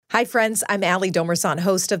Hi, friends. I'm Allie Domerson,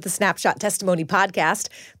 host of the Snapshot Testimony podcast.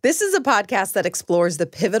 This is a podcast that explores the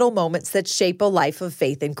pivotal moments that shape a life of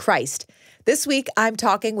faith in Christ. This week, I'm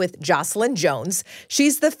talking with Jocelyn Jones.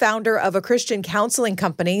 She's the founder of a Christian counseling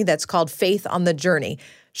company that's called Faith on the Journey.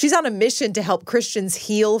 She's on a mission to help Christians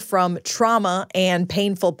heal from trauma and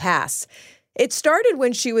painful pasts. It started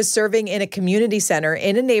when she was serving in a community center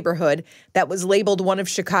in a neighborhood that was labeled one of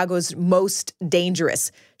Chicago's most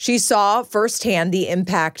dangerous. She saw firsthand the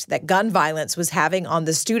impact that gun violence was having on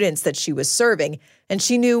the students that she was serving, and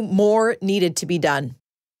she knew more needed to be done.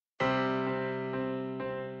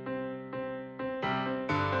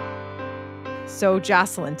 So,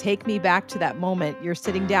 Jocelyn, take me back to that moment. You're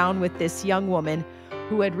sitting down with this young woman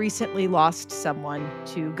who had recently lost someone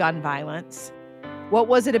to gun violence. What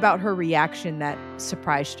was it about her reaction that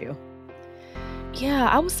surprised you? Yeah,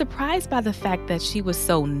 I was surprised by the fact that she was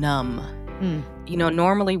so numb. You know,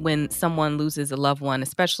 normally when someone loses a loved one,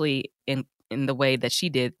 especially in the way that she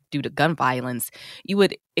did due to gun violence, you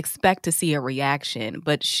would expect to see a reaction,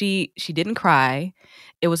 but she didn't cry.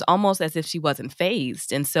 It was almost as if she wasn't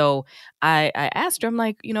fazed. And so I asked her, I'm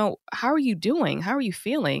like, how are you doing? How are you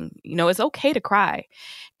feeling? It's okay to cry.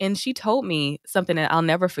 And she told me something that I'll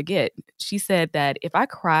never forget. She said that if I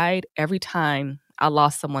cried every time I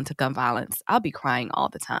lost someone to gun violence, I'll be crying all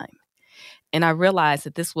the time. And I realized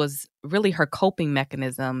that this was really her coping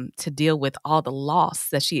mechanism to deal with all the loss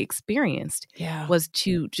that she experienced, was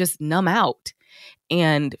to just numb out.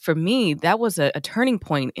 And for me, that was a turning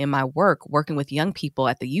point in my working with young people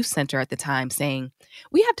at the youth center at the time, saying,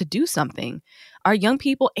 we have to do something. Our young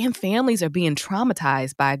people and families are being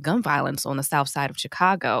traumatized by gun violence on the south side of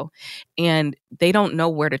Chicago, and they don't know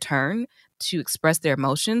where to turn to express their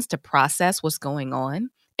emotions, to process what's going on.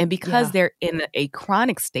 And because they're in a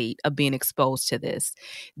chronic state of being exposed to this,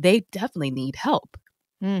 they definitely need help.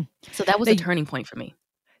 So that was a turning point for me.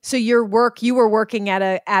 So you were working at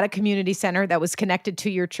a community center that was connected to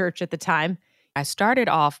your church at the time? I started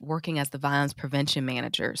off working as the violence prevention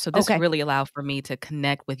manager. So this really allowed for me to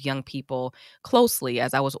connect with young people closely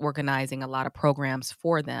as I was organizing a lot of programs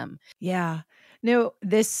for them. Yeah. No,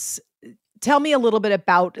 tell me a little bit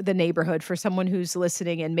about the neighborhood for someone who's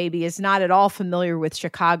listening and maybe is not at all familiar with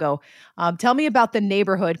Chicago. Tell me about the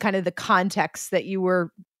neighborhood, kind of the context that you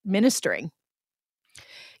were ministering.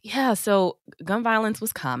 Yeah, so gun violence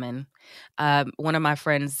was common. One of my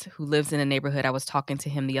friends who lives in a neighborhood, I was talking to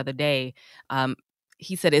him the other day.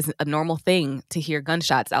 He said it's a normal thing to hear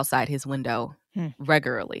gunshots outside his window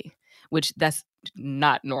regularly, which that's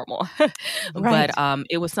not normal. Right. But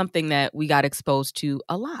it was something that we got exposed to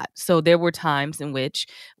a lot. So there were times in which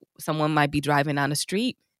someone might be driving down the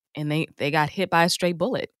street and they got hit by a stray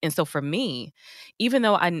bullet. And so for me, even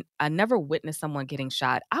though I never witnessed someone getting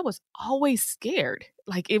shot, I was always scared.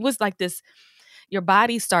 Like it was like this, your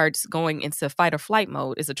body starts going into fight or flight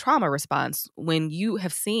mode. It's a trauma response when you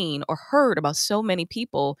have seen or heard about so many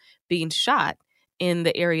people being shot in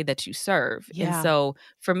the area that you serve. Yeah. And so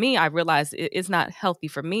for me, I realized it's not healthy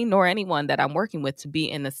for me nor anyone that I'm working with to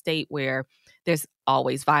be in a state where there's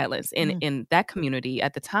always violence. And in that community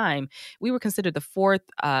at the time, we were considered the fourth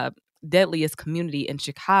deadliest community in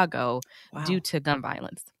Chicago due to gun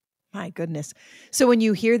violence. My goodness. So when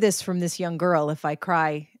you hear this from this young girl, if I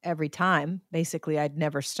cry every time, basically I'd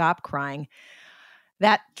never stop crying,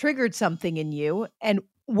 that triggered something in you. And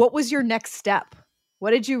what was your next step?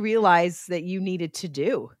 What did you realize that you needed to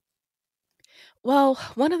do? Well,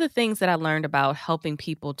 one of the things that I learned about helping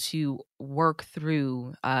people to work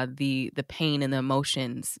through the pain and the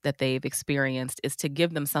emotions that they've experienced is to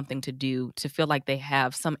give them something to do to feel like they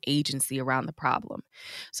have some agency around the problem.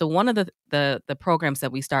 So one of the programs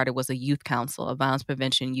that we started was a youth council, a violence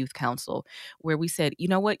prevention youth council, where we said, you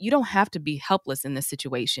know what, you don't have to be helpless in this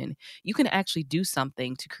situation. You can actually do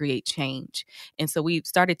something to create change. And so we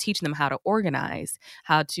started teaching them how to organize,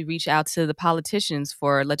 how to reach out to the politicians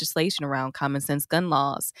for legislation around common sense gun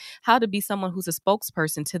laws, how to be someone who's a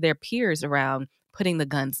spokesperson to their peers around putting the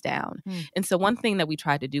guns down. And so one thing that we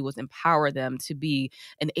tried to do was empower them to be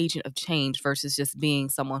an agent of change versus just being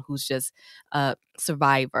someone who's just a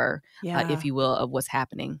survivor, if you will, of what's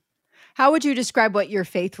happening. How would you describe what your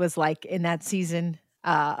faith was like in that season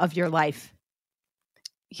of your life?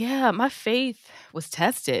 Yeah, my faith was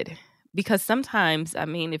tested because sometimes, I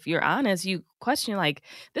mean, if you're honest, you question like,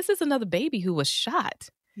 this is another baby who was shot.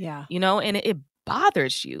 Yeah. And it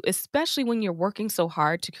bothers you, especially when you're working so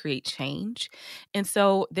hard to create change. And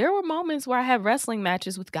so there were moments where I had wrestling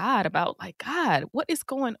matches with God about like, God, what is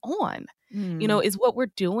going on? Is what we're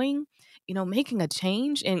doing, making a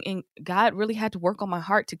change? And God really had to work on my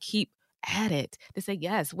heart to keep at it, to say,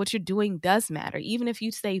 yes, what you're doing does matter. Even if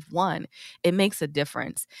you save one, it makes a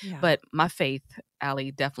difference. Yeah. But my faith,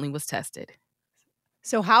 Allie, definitely was tested.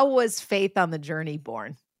 So how was Faith on the Journey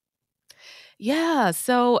born? Yeah,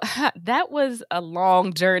 so that was a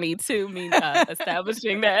long journey to me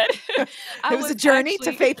establishing that. It was a journey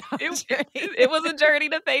to Faith on the Journey. It was a journey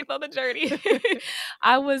to faith on the journey.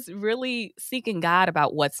 I was really seeking God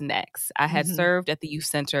about what's next. I had served at the youth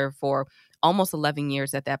center for almost 11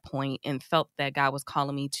 years at that point and felt that God was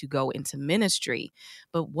calling me to go into ministry.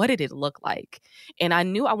 But what did it look like? And I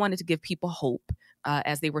knew I wanted to give people hope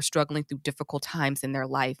as they were struggling through difficult times in their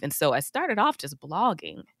life. And so I started off just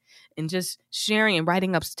blogging and just sharing and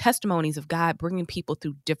writing up testimonies of God bringing people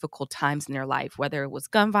through difficult times in their life, whether it was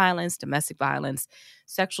gun violence, domestic violence,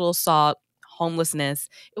 sexual assault, homelessness.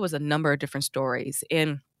 It was a number of different stories.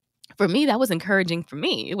 And for me, that was encouraging for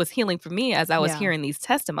me. It was healing for me as I was hearing these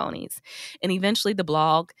testimonies. And eventually the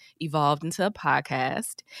blog evolved into a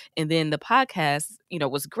podcast. And then the podcast,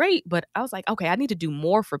 was great, but I was like, okay, I need to do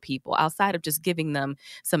more for people outside of just giving them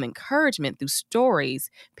some encouragement through stories.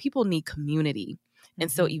 People need community. And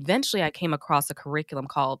so eventually I came across a curriculum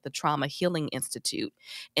called the Trauma Healing Institute,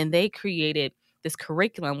 and they created this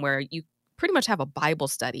curriculum where you pretty much have a Bible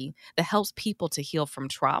study that helps people to heal from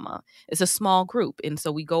trauma. It's a small group. And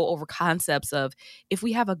so we go over concepts of, if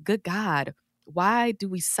we have a good God, why do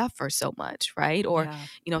we suffer so much, right? Or,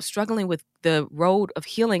 struggling with the road of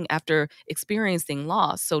healing after experiencing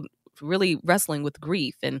loss. So really wrestling with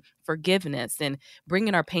grief and forgiveness and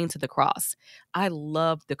bringing our pain to the cross. I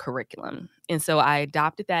loved the curriculum. And so I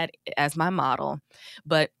adopted that as my model.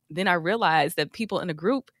 But then I realized that people in the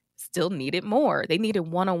group still needed more. They needed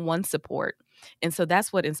one-on-one support. And so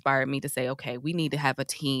that's what inspired me to say, okay, we need to have a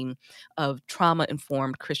team of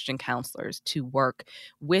trauma-informed Christian counselors to work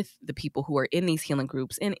with the people who are in these healing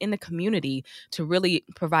groups and in the community to really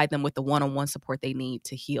provide them with the one-on-one support they need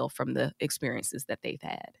to heal from the experiences that they've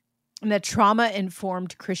had. And the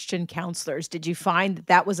trauma-informed Christian counselors, did you find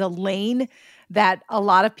that was a lane that a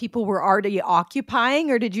lot of people were already occupying,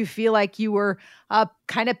 or did you feel like you were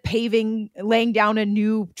kind of laying down a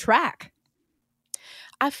new track?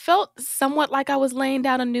 I felt somewhat like I was laying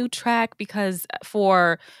down a new track because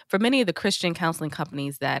for many of the Christian counseling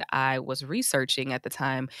companies that I was researching at the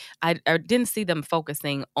time, I didn't see them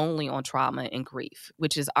focusing only on trauma and grief,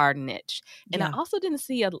 which is our niche. And I also didn't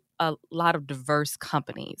see a lot of diverse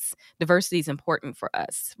companies. Diversity is important for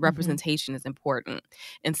us. Representation is important.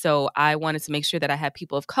 And so I wanted to make sure that I had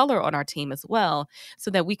people of color on our team as well,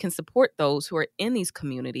 so that we can support those who are in these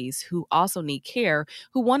communities who also need care,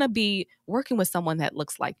 who want to be working with someone that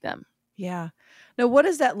looks like them. Yeah. Now, what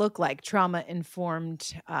does that look like?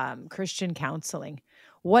 Trauma-informed Christian counseling.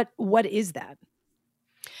 What is that?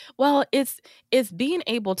 Well, it's being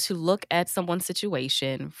able to look at someone's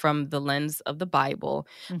situation from the lens of the Bible,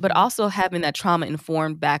 but also having that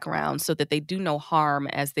trauma-informed background so that they do no harm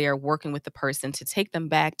as they are working with the person to take them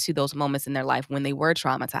back to those moments in their life when they were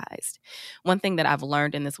traumatized. One thing that I've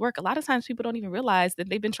learned in this work, a lot of times people don't even realize that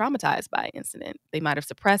they've been traumatized by an incident. They might have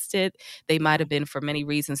suppressed it. They might have been, for many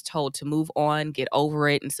reasons, told to move on, get over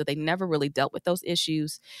it. And so they never really dealt with those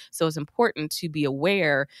issues. So it's important to be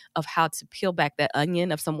aware of how to peel back that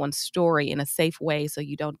onion of someone's story in a safe way so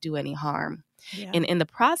you don't do any harm. Yeah. And in the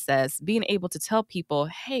process, being able to tell people,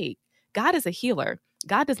 hey, God is a healer.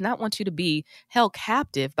 God does not want you to be held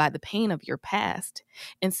captive by the pain of your past.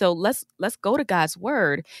 And so let's go to God's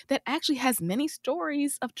word that actually has many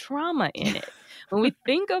stories of trauma in it. When we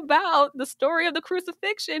think about the story of the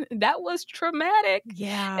crucifixion, that was traumatic.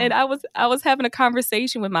 Yeah. And I was having a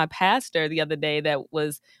conversation with my pastor the other day that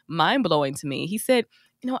was mind-blowing to me. He said,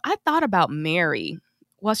 I thought about Mary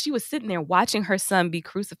while she was sitting there watching her son be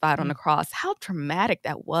crucified on the cross, how traumatic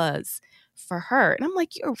that was for her. And I'm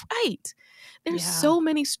like, you're right. There's so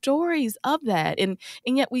many stories of that. And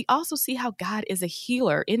yet we also see how God is a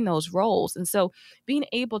healer in those roles. And so being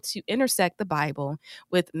able to intersect the Bible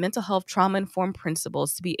with mental health trauma-informed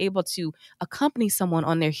principles to be able to accompany someone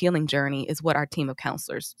on their healing journey is what our team of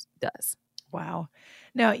counselors does. Wow.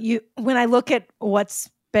 Now, when I look at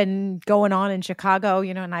what's been going on in Chicago,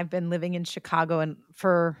 and I've been living in Chicago and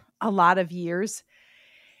for a lot of years,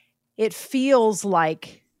 it feels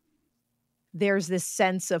like there's this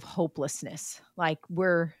sense of hopelessness. Like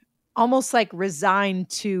we're almost like resigned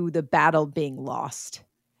to the battle being lost.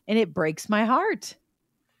 And it breaks my heart.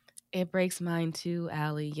 It breaks mine too,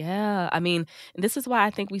 Allie. Yeah. I mean, this is why I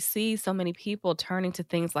think we see so many people turning to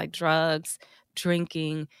things like drugs,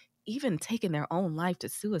 drinking, even taking their own life to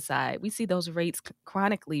suicide. We see those rates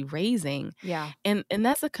chronically raising. Yeah. And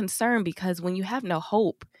that's a concern, because when you have no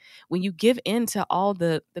hope, when you give in to all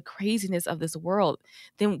the craziness of this world,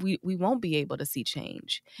 then we won't be able to see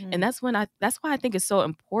change. And that's why I think it's so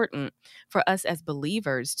important for us as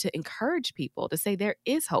believers to encourage people to say there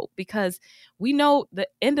is hope, because we know the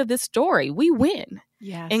end of this story. We win.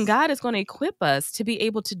 Yes. And God is going to equip us to be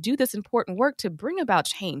able to do this important work to bring about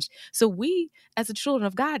change. So we, as the children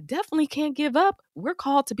of God, definitely can't give up. We're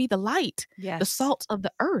called to be the light, the salt of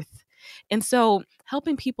the earth. And so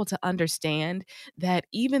helping people to understand that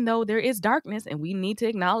even though there is darkness, and we need to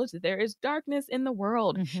acknowledge that there is darkness in the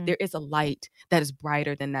world, there is a light that is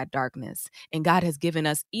brighter than that darkness. And God has given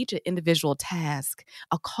us each an individual task,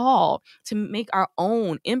 a call to make our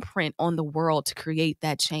own imprint on the world to create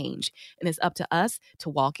that change. And it's up to us to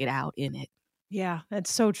walk it out in it. Yeah, that's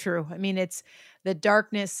so true. I mean, it's the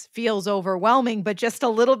darkness feels overwhelming, but just a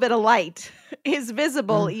little bit of light is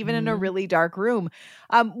visible even in a really dark room.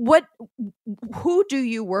 Who do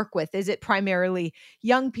you work with? Is it primarily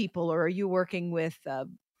young people, or are you working with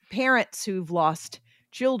parents who've lost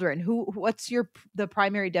children? What's the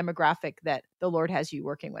primary demographic that the Lord has you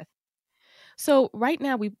working with? So right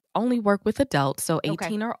now we only work with adults, so Okay.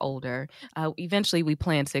 18 or older. Eventually we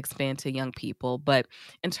plan to expand to young people. But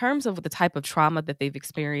in terms of the type of trauma that they've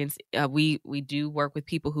experienced, we do work with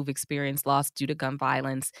people who've experienced loss due to gun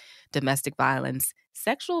violence, domestic violence.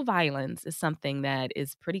 Sexual violence is something that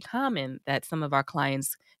is pretty common that some of our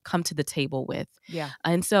clients come to the table with. Yeah.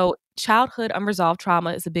 And so childhood unresolved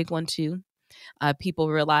trauma is a big one too.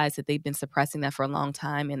 People realize that they've been suppressing that for a long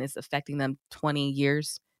time, and it's affecting them 20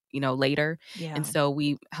 years later. Yeah. And so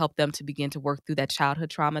we help them to begin to work through that childhood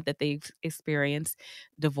trauma that they've experienced.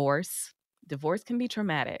 Divorce can be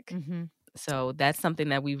traumatic. So that's something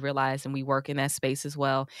that we realize, and we work in that space as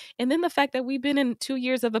well. And then the fact that we've been in 2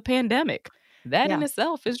 years of a pandemic, that in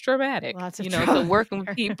itself is traumatic. Lots of So working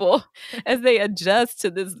with people as they adjust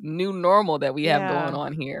to this new normal that we have going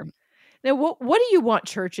on here. Now, what do you want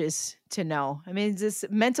churches to know? I mean, this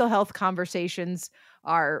mental health conversations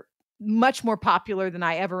are much more popular than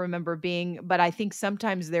I ever remember being, but I think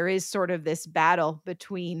sometimes there is sort of this battle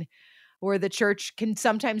between where the church can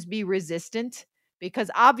sometimes be resistant, because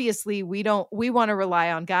obviously we want to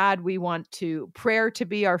rely on God. We want prayer to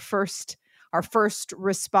be our first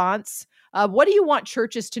response. What do you want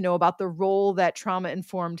churches to know about the role that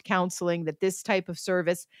trauma-informed counseling, that this type of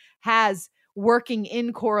service has, working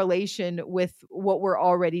in correlation with what we're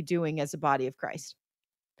already doing as a body of Christ?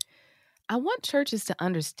 I want churches to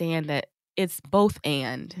understand that it's both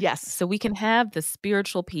and. Yes. So we can have the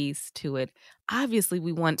spiritual piece to it. Obviously,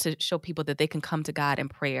 we want to show people that they can come to God in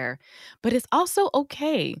prayer, but it's also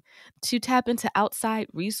okay to tap into outside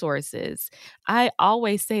resources. I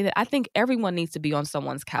always say that I think everyone needs to be on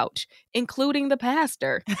someone's couch, including the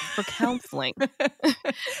pastor, for counseling.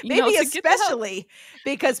 Maybe especially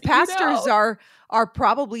because pastors are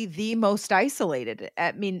probably the most isolated.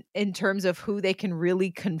 I mean, in terms of who they can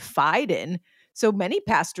really confide in. So many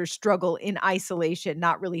pastors struggle in isolation,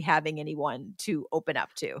 not really having anyone to open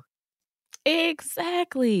up to.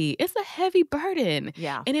 Exactly. It's a heavy burden.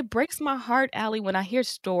 Yeah. And it breaks my heart, Allie, when I hear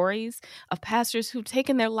stories of pastors who've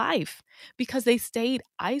taken their life because they stayed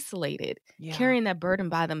isolated, carrying that burden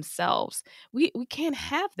by themselves. We can't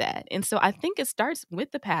have that. And so I think it starts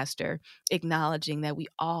with the pastor acknowledging that we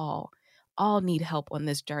all need help on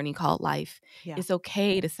this journey called life. Yeah. It's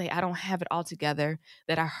okay to say, I don't have it all together,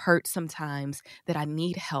 that I hurt sometimes, that I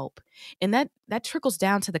need help. And that trickles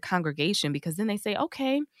down to the congregation, because then they say,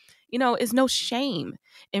 okay, it's no shame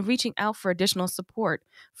in reaching out for additional support,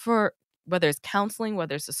 for whether it's counseling,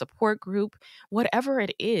 whether it's a support group, whatever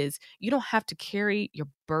it is. You don't have to carry your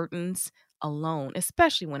burdens alone,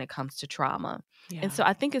 especially when it comes to trauma. Yeah. And so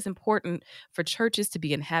I think it's important for churches to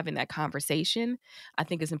begin having that conversation. I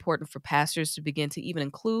think it's important for pastors to begin to even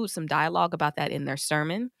include some dialogue about that in their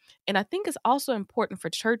sermon. And I think it's also important for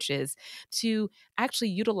churches to actually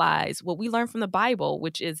utilize what we learn from the Bible,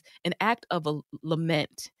 which is an act of a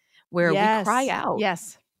lament, where we cry out.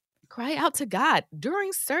 Yes. Cry out to God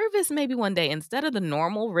during service, maybe one day. Instead of the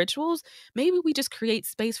normal rituals, maybe we just create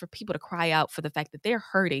space for people to cry out for the fact that they're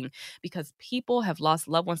hurting because people have lost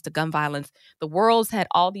loved ones to gun violence. The world's had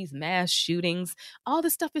all these mass shootings. All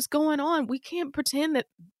this stuff is going on. We can't pretend that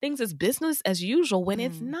things is business as usual when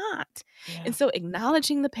it's not. Yeah. And so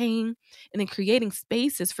acknowledging the pain and then creating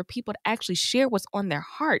spaces for people to actually share what's on their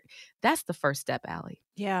heart, that's the first step, Allie.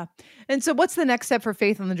 Yeah. And so what's the next step for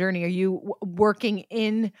Faith on the Journey? Are you working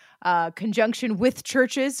in conjunction with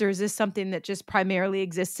churches, or is this something that just primarily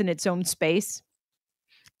exists in its own space?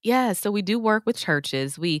 Yeah, so we do work with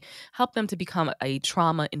churches. We help them to become a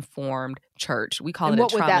trauma-informed church. We call And it a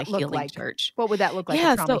what would trauma that look healing like? church. What would that look like, a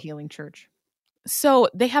Yeah, trauma healing church? So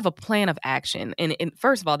they have a plan of action. And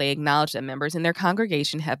first of all, they acknowledge that members in their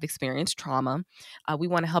congregation have experienced trauma. We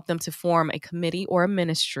want to help them to form a committee or a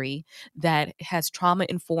ministry that has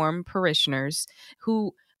trauma-informed parishioners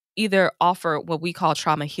who either offer what we call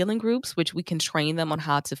trauma healing groups, which we can train them on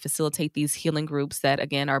how to facilitate these healing groups that,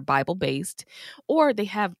 again, are Bible-based, or they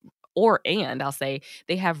have I'll say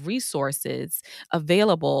they have resources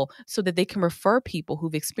available so that they can refer people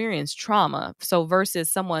who've experienced trauma. So versus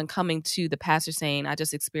someone coming to the pastor saying, I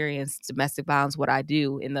just experienced domestic violence, what I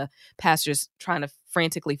do, and the pastor's trying to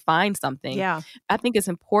frantically find something. Yeah. I think it's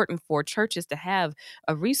important for churches to have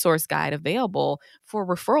a resource guide available for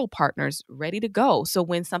referral partners ready to go. So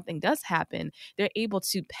when something does happen, they're able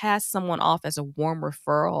to pass someone off as a warm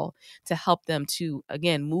referral to help them to,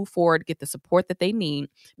 again, move forward, get the support that they need,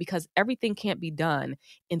 because everything can't be done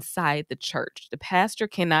inside the church. The pastor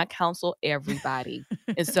cannot counsel everybody.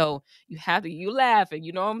 And so you laugh and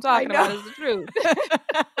you know what I'm talking about is the truth.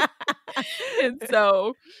 And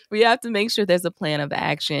so we have to make sure there's a plan of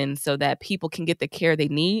action so that people can get the care they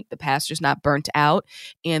need, the pastor's not burnt out,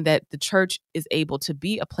 and that the church is able to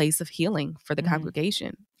be a place of healing for the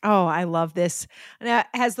congregation. Oh, I love this. Now,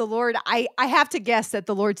 has the Lord, I have to guess that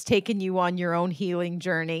the Lord's taken you on your own healing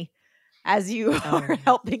journey as you are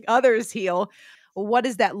helping others heal. What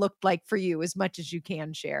does that look like for you, as much as you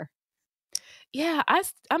can share? Yeah,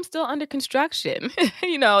 I'm still under construction.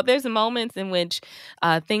 There's moments in which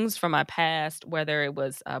things from my past, whether it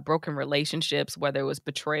was broken relationships, whether it was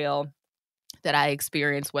betrayal that I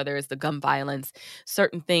experienced, whether it's the gun violence,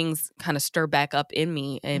 certain things kind of stir back up in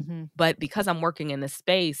me. But because I'm working in this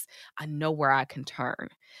space, I know where I can turn.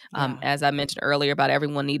 As I mentioned earlier about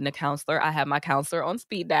everyone needing a counselor, I have my counselor on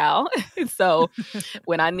speed dial. So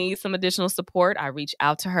when I need some additional support, I reach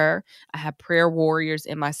out to her. I have prayer warriors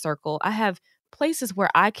in my circle. I have places where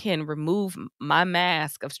I can remove my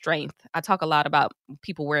mask of strength. I talk a lot about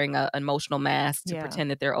people wearing an emotional mask to pretend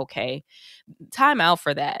that they're okay. Time out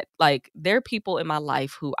for that. Like, there are people in my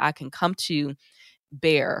life who I can come to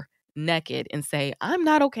bare naked and say, I'm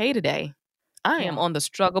not okay today. I am on the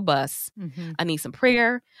struggle bus. I need some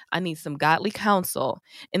prayer. I need some godly counsel.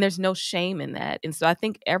 And there's no shame in that. And so I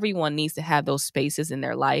think everyone needs to have those spaces in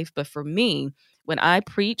their life. But for me, when I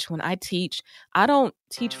preach, when I teach, I don't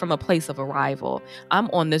teach from a place of arrival.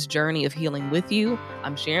 I'm on this journey of healing with you.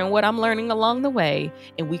 I'm sharing what I'm learning along the way,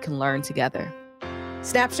 and we can learn together.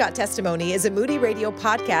 Snapshot Testimony is a Moody Radio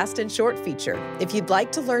podcast and short feature. If you'd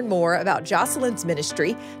like to learn more about Jocelyn's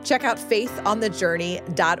ministry, check out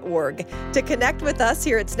faithonthejourney.org. To connect with us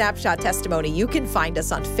here at Snapshot Testimony, you can find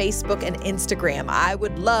us on Facebook and Instagram. I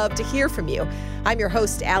would love to hear from you. I'm your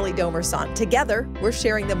host, Ali Domerson. Together, we're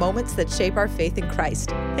sharing the moments that shape our faith in Christ.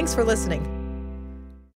 Thanks for listening.